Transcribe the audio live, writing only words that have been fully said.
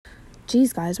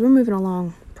geez, guys, we're moving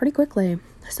along pretty quickly.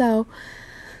 So,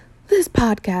 this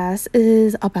podcast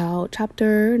is about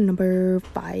chapter number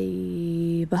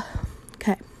 5.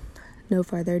 Okay, no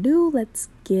further ado, let's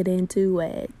get into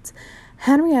it.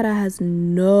 Henrietta has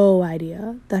no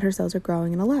idea that her cells are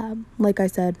growing in a lab, like I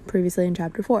said previously in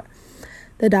chapter 4.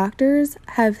 The doctors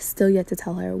have still yet to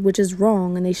tell her, which is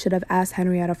wrong, and they should have asked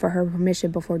Henrietta for her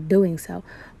permission before doing so.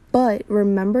 But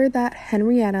remember that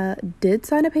Henrietta did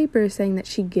sign a paper saying that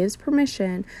she gives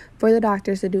permission for the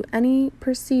doctors to do any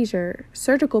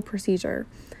surgical procedure,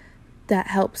 that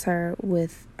helps her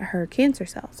with her cancer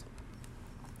cells.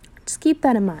 Just keep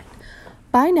that in mind.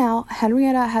 By now,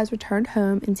 Henrietta has returned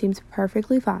home and seems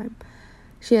perfectly fine.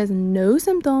 She has no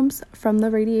symptoms from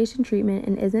the radiation treatment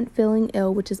and isn't feeling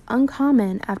ill, which is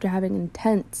uncommon after having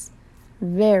intense,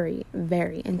 very,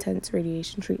 very intense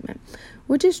radiation treatment.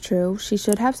 Which is true. She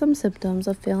should have some symptoms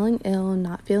of feeling ill and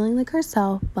not feeling like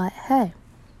herself, but hey,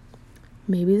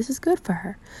 maybe this is good for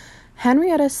her.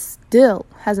 Henrietta still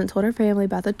hasn't told her family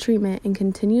about the treatment and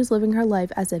continues living her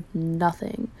life as if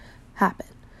nothing happened.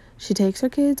 She takes her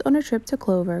kids on a trip to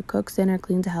Clover, cooks dinner,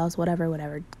 cleans the house,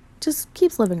 whatever. Just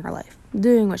keeps living her life,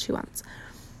 doing what she wants.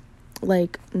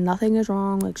 Like, nothing is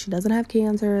wrong. Like, she doesn't have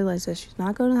cancer. Like, she's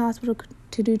not going to the hospital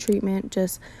to do treatment.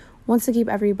 Just wants to keep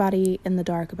everybody in the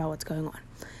dark about what's going on.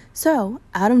 So,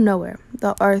 out of nowhere,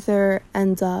 the author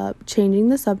ends up changing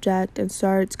the subject and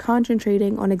starts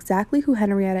concentrating on exactly who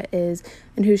Henrietta is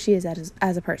and who she is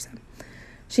as a person.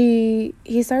 He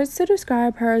starts to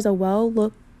describe her as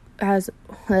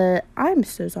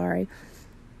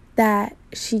that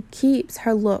she keeps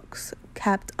her looks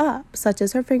kept up, such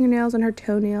as her fingernails and her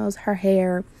toenails, her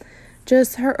hair,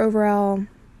 just her overall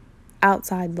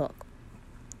outside look.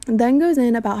 And then goes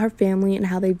in about her family and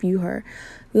how they view her.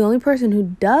 The only person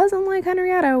who doesn't like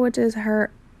Henrietta, which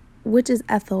is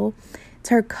Ethel, it's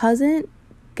her cousin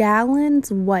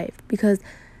Galen's wife, because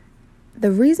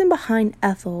the reason behind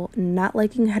Ethel not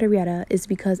liking Henrietta is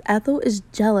because Ethel is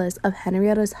jealous of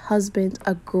Henrietta's husband's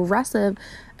aggressive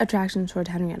attraction toward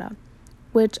Henrietta,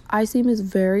 which I seem is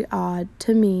very odd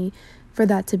to me for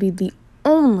that to be the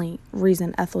only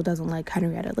reason Ethel doesn't like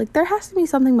Henrietta. Like, there has to be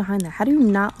something behind that. How do you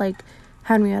not like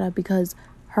Henrietta because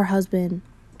her husband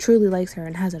truly likes her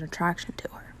and has an attraction to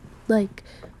her? Like,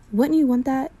 wouldn't you want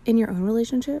that in your own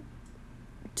relationship?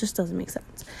 It just doesn't make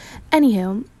sense.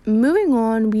 Anyhow, moving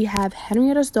on, we have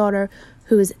Henrietta's daughter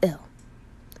who is ill.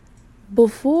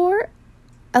 Before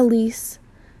Elise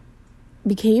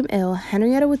became ill,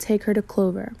 Henrietta would take her to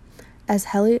Clover. As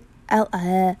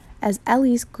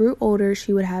Elise grew older,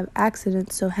 she would have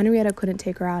accidents, so Henrietta couldn't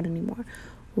take her out anymore.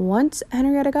 Once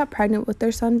Henrietta got pregnant with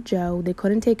their son Joe, they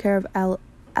couldn't take care of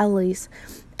Elise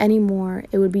anymore.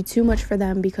 It would be too much for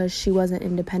them because she wasn't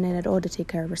independent at all to take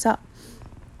care of herself.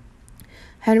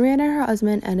 Henrietta and her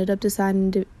husband ended up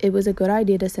deciding it was a good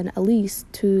idea to send Elise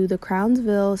to the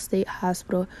Crownsville State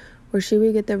Hospital, where she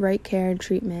would get the right care and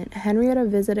treatment. Henrietta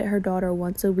visited her daughter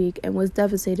once a week and was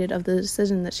devastated of the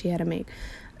decision that she had to make.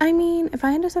 I mean, if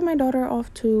I had to send my daughter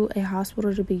off to a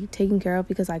hospital to be taken care of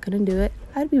because I couldn't do it,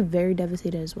 I'd be very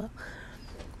devastated as well.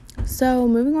 So,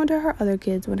 moving on to her other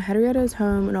kids, when Henrietta is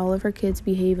home and all of her kids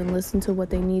behave and listen to what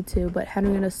they need to, but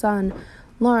Henrietta's son,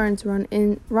 Lawrence,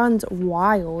 runs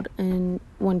wild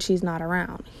when she's not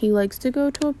around. He likes to go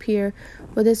to a pier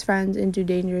with his friends and do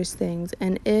dangerous things,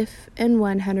 and if and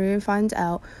when Henrietta finds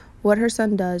out what her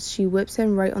son does, she whips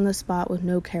him right on the spot with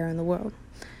no care in the world.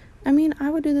 I mean, I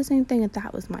would do the same thing if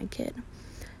that was my kid.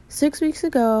 6 weeks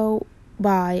ago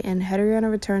by, and Henrietta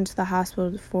returned to the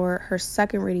hospital for her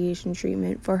second radiation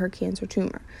treatment for her cancer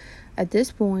tumor. At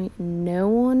this point, no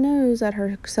one knows that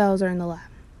her cells are in the lab.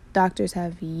 Doctors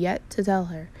have yet to tell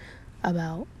her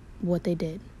about what they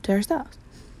did to her cells.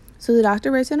 So the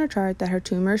doctor writes in her chart that her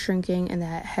tumor is shrinking and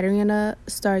that Henrietta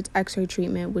starts x-ray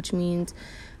treatment, which means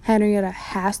Henrietta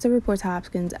has to report to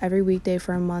Hopkins every weekday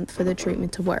for a month for the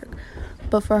treatment to work.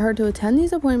 But for her to attend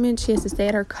these appointments, she has to stay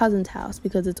at her cousin's house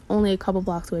because it's only a couple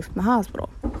blocks away from the hospital.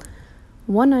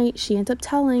 One night, she ends up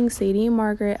telling Sadie and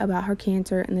Margaret about her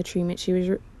cancer and the treatment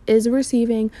she is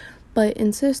receiving, but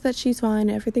insists that she's fine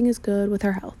and everything is good with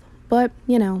her health. But,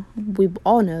 we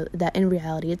all know that in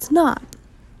reality it's not.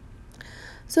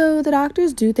 So the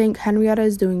doctors do think Henrietta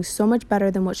is doing so much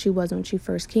better than what she was when she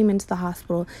first came into the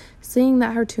hospital, seeing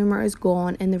that her tumor is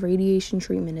gone and the radiation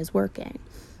treatment is working.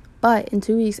 But in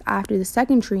 2 weeks after the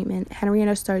second treatment,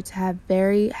 Henrietta starts to have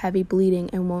very heavy bleeding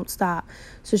and won't stop.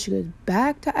 So she goes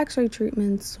back to x-ray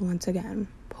treatments once again.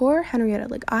 Poor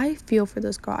Henrietta. I feel for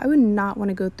this girl. I would not want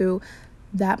to go through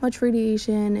that much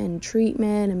radiation and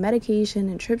treatment and medication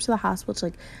and trips to the hospital.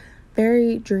 It's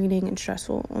very draining and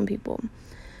stressful on people.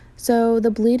 So the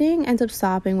bleeding ends up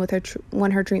stopping with her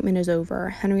when her treatment is over.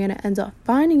 Henrietta ends up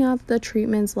finding out that the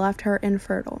treatments left her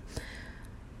infertile.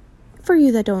 For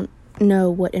you that don't know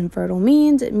what infertile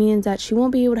means, it means that she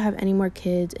won't be able to have any more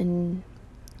kids, and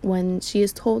when she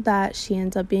is told that, she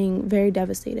ends up being very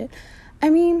devastated. I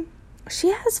mean, she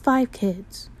has 5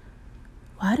 kids.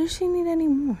 Why does she need any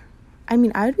more? I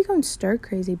mean, I would be going stir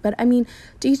crazy, but I mean,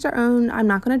 to each their own. I'm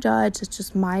not going to judge. It's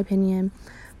just my opinion.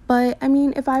 But I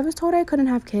mean, if I was told I couldn't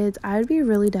have kids, I would be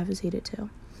really devastated too.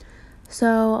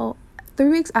 So 3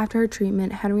 weeks after her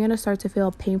treatment, Henrietta starts to feel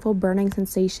a painful burning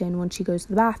sensation when she goes to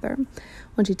the bathroom.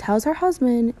 When she tells her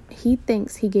husband, he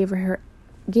thinks he gave her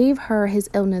his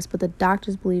illness, but the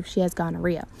doctors believe she has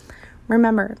gonorrhea.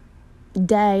 Remember,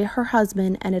 Day, her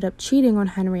husband, ended up cheating on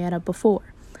Henrietta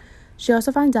before. She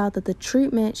also finds out that the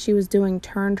treatment she was doing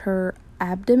turned her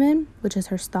abdomen, which is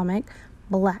her stomach,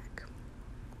 black.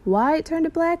 Why it turned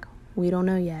it black, we don't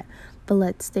know yet, but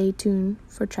let's stay tuned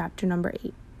for chapter number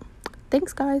 8.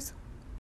 Thanks, guys.